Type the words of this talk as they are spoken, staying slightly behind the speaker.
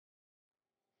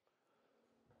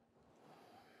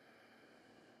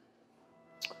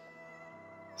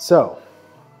So,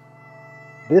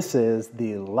 this is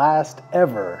the last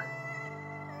ever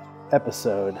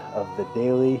episode of the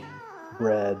Daily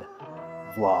Bread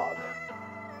vlog.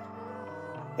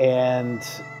 And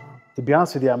to be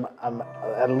honest with you, I'm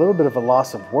at a little bit of a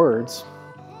loss of words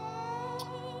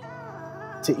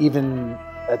to even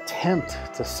attempt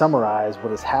to summarize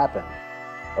what has happened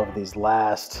over these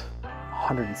last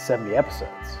 170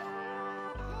 episodes,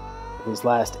 these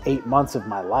last 8 months of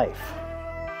my life.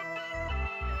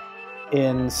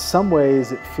 In some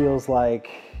ways, it feels like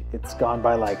it's gone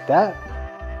by like that.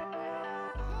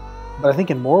 But I think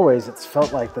in more ways, it's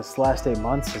felt like this last 8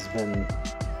 months has been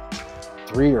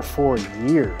 3 or 4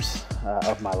 years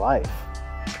of my life.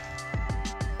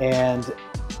 And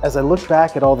as I look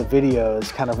back at all the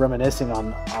videos, kind of reminiscing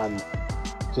on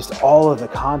just all of the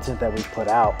content that we've put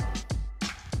out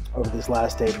over these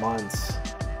last 8 months,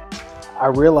 I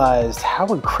realized how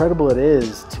incredible it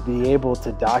is to be able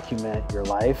to document your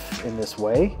life in this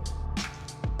way,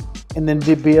 and then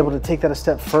to be able to take that a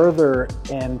step further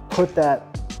and put that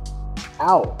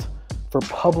out for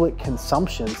public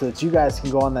consumption so that you guys can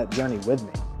go on that journey with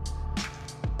me.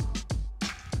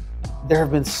 There have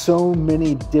been so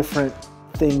many different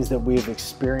things that we've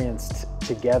experienced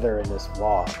together in this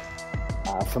vlog,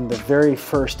 from the very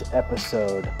first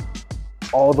episode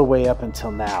all the way up until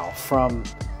now, from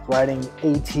riding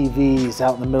ATVs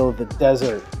out in the middle of the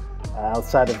desert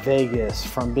outside of Vegas,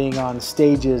 from being on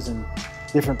stages in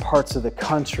different parts of the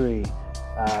country,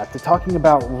 to talking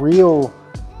about real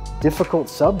difficult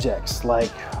subjects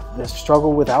like the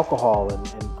struggle with alcohol and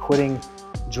quitting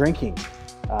drinking,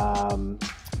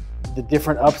 the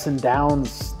different ups and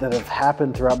downs that have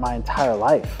happened throughout my entire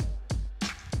life.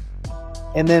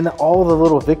 And then all the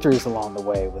little victories along the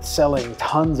way with selling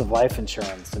tons of life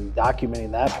insurance and documenting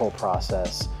that whole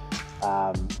process.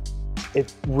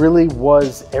 It really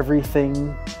was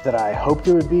everything that I hoped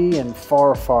it would be and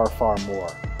far, far, far more.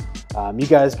 You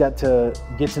guys got to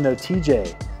get to know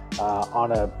TJ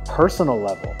on a personal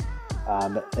level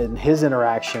in his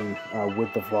interaction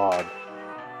with the vlog.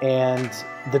 And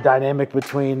the dynamic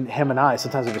between him and I,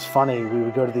 sometimes it was funny. We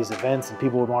would go to these events and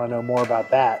people would want to know more about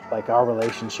that, like our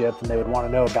relationship, and they would want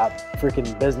to know about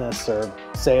freaking business or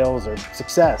sales or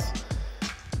success.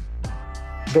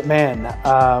 But man,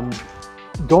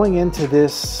 going into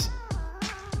this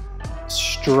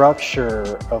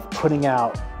structure of putting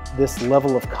out this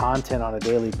level of content on a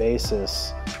daily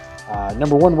basis,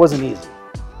 number one, wasn't easy.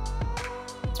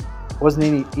 It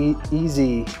wasn't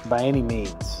easy by any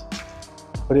means.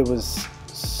 But it was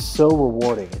so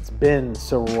rewarding. It's been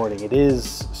so rewarding. It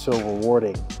is so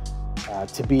rewarding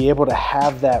to be able to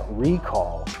have that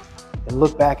recall and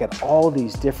look back at all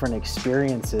these different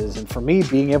experiences. And for me,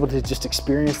 being able to just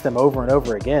experience them over and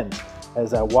over again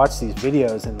as I watch these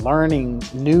videos and learning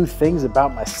new things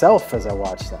about myself as I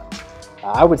watch them.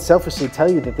 I would selfishly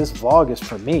tell you that this vlog is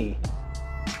for me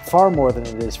far more than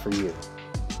it is for you.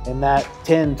 And that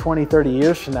 10, 20, 30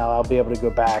 years from now, I'll be able to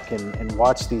go back and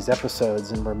watch these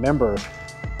episodes and remember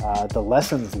the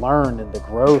lessons learned and the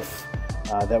growth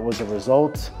that was a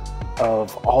result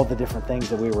of all the different things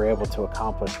that we were able to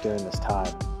accomplish during this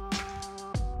time.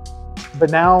 But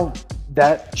now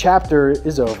that chapter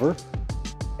is over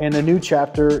and a new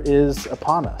chapter is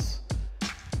upon us.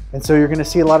 And so you're going to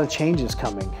see a lot of changes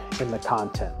coming in the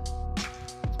content.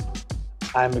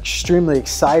 I'm extremely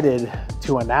excited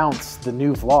to announce the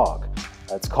new vlog.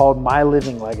 It's called My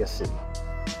Living Legacy.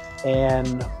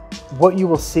 And what you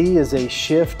will see is a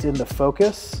shift in the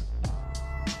focus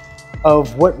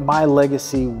of what my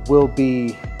legacy will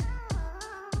be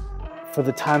for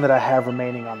the time that I have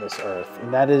remaining on this earth.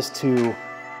 And that is to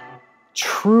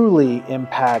truly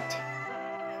impact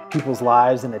people's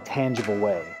lives in a tangible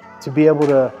way, to be able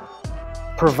to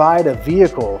provide a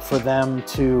vehicle for them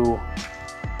to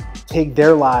take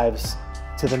their lives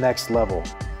to the next level.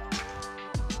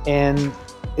 And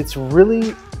it's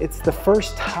the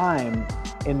first time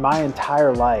in my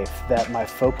entire life that my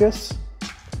focus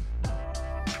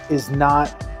is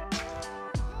not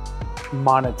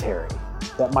monetary,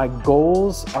 that my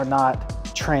goals are not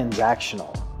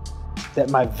transactional, that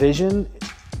my vision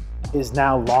is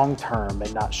now long-term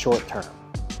and not short-term.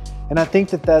 And I think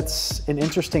that that's an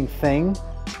interesting thing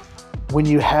when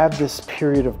you have this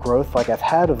period of growth like I've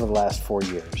had over the last 4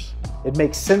 years. It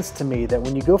makes sense to me that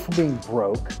when you go from being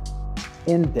broke,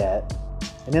 in debt,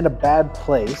 and in a bad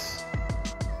place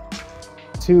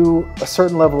to a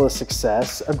certain level of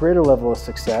success, a greater level of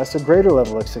success, a greater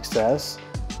level of success,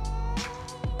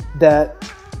 that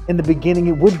in the beginning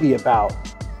it would be about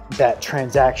that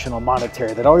transactional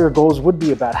monetary, that all your goals would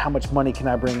be about how much money can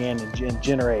I bring in and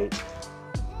generate.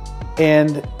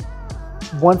 And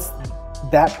once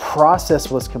that process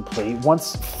was complete,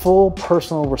 once full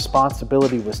personal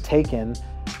responsibility was taken,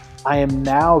 I am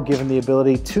now given the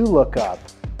ability to look up,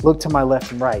 look to my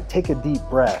left and right, take a deep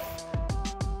breath,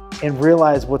 and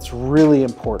realize what's really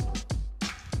important.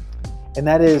 And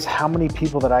that is how many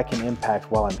people that I can impact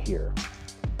while I'm here.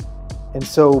 And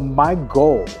so my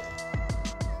goal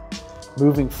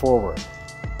moving forward,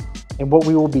 and what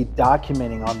we will be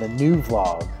documenting on the new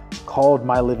vlog called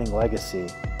My Living Legacy,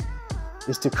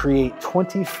 is to create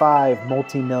 25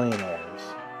 multimillionaires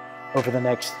over the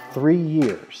next 3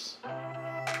 years,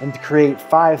 and to create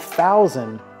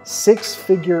 5,000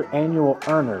 six-figure annual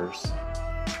earners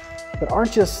that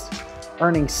aren't just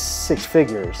earning 6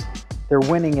 figures, they're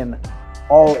winning in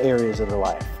all areas of their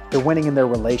life. They're winning in their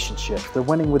relationships, they're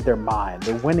winning with their mind,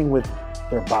 they're winning with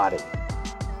their body,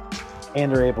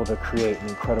 and they're able to create an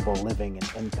incredible living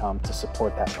and income to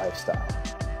support that lifestyle.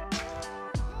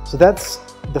 So that's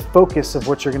the focus of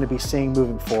what you're going to be seeing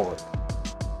moving forward.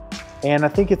 And I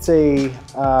think it's a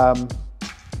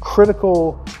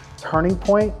critical turning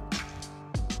point,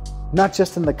 not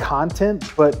just in the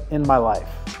content, but in my life,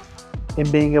 in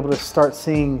being able to start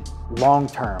seeing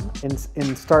long-term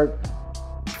and start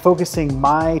focusing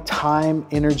my time,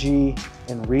 energy,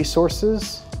 and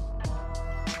resources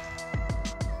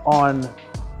on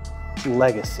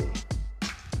legacy,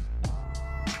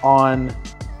 on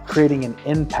creating an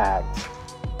impact,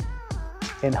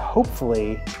 and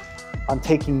hopefully on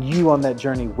taking you on that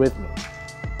journey with me.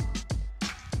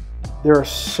 There are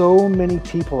so many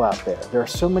people out there. There are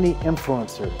so many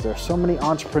influencers. There are so many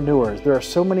entrepreneurs. There are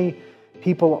so many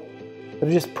people that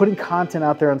are just putting content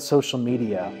out there on social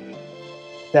media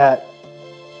that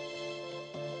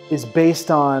is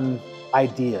based on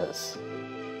ideas,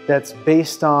 that's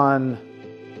based on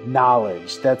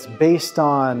knowledge, that's based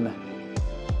on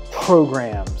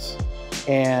programs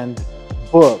and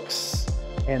books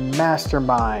and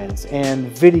masterminds and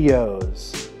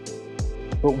videos.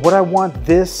 But what I want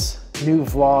this new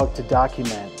vlog to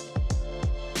document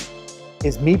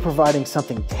is me providing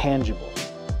something tangible.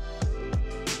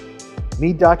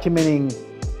 Me documenting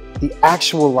the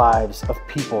actual lives of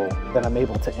people that I'm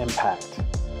able to impact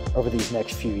over these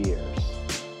next few years.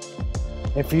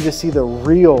 And for you to see the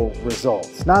real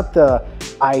results, not the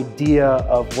idea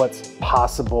of what's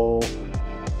possible,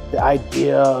 the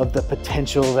idea of the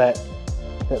potential that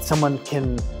someone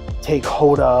can take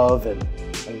hold of and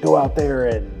go out there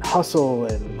and hustle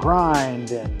and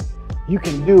grind and you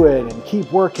can do it and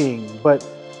keep working, but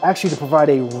actually to provide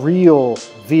a real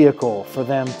vehicle for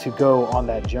them to go on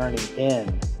that journey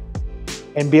in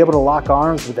and be able to lock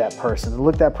arms with that person and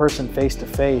look that person face to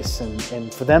face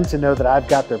and for them to know that I've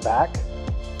got their back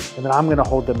and that I'm going to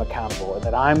hold them accountable and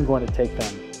that I'm going to take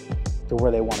them to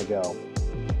where they want to go.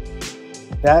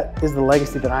 That is the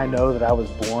legacy that I know that I was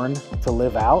born to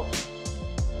live out.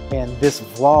 And this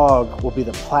vlog will be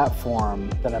the platform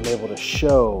that I'm able to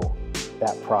show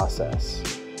that process.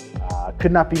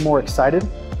 Could not be more excited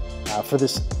for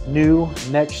this new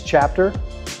next chapter.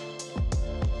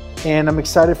 And I'm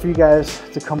excited for you guys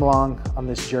to come along on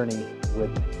this journey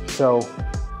with me. So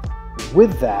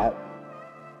with that,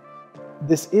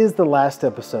 this is the last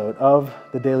episode of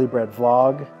the Daily Bread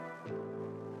vlog.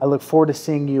 I look forward to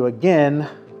seeing you again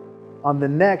on the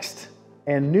next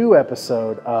and new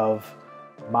episode of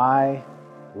My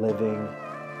Living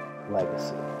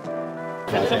Legacy.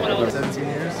 17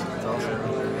 years? That's awesome.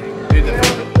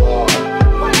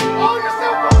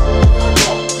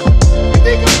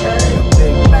 Big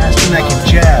master that can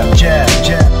jab.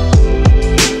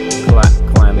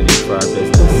 Calamity for our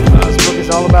business. This book is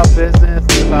all about business,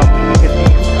 it's about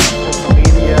marketing, it's about social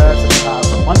media, it's about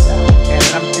and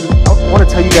I want to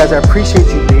tell you guys I appreciate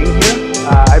you being here.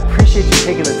 I appreciate you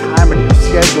taking the time in your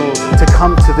schedule to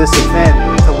come to this event,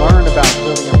 to learn about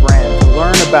building a brand, to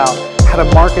learn about how to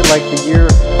market like the year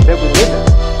that we live in.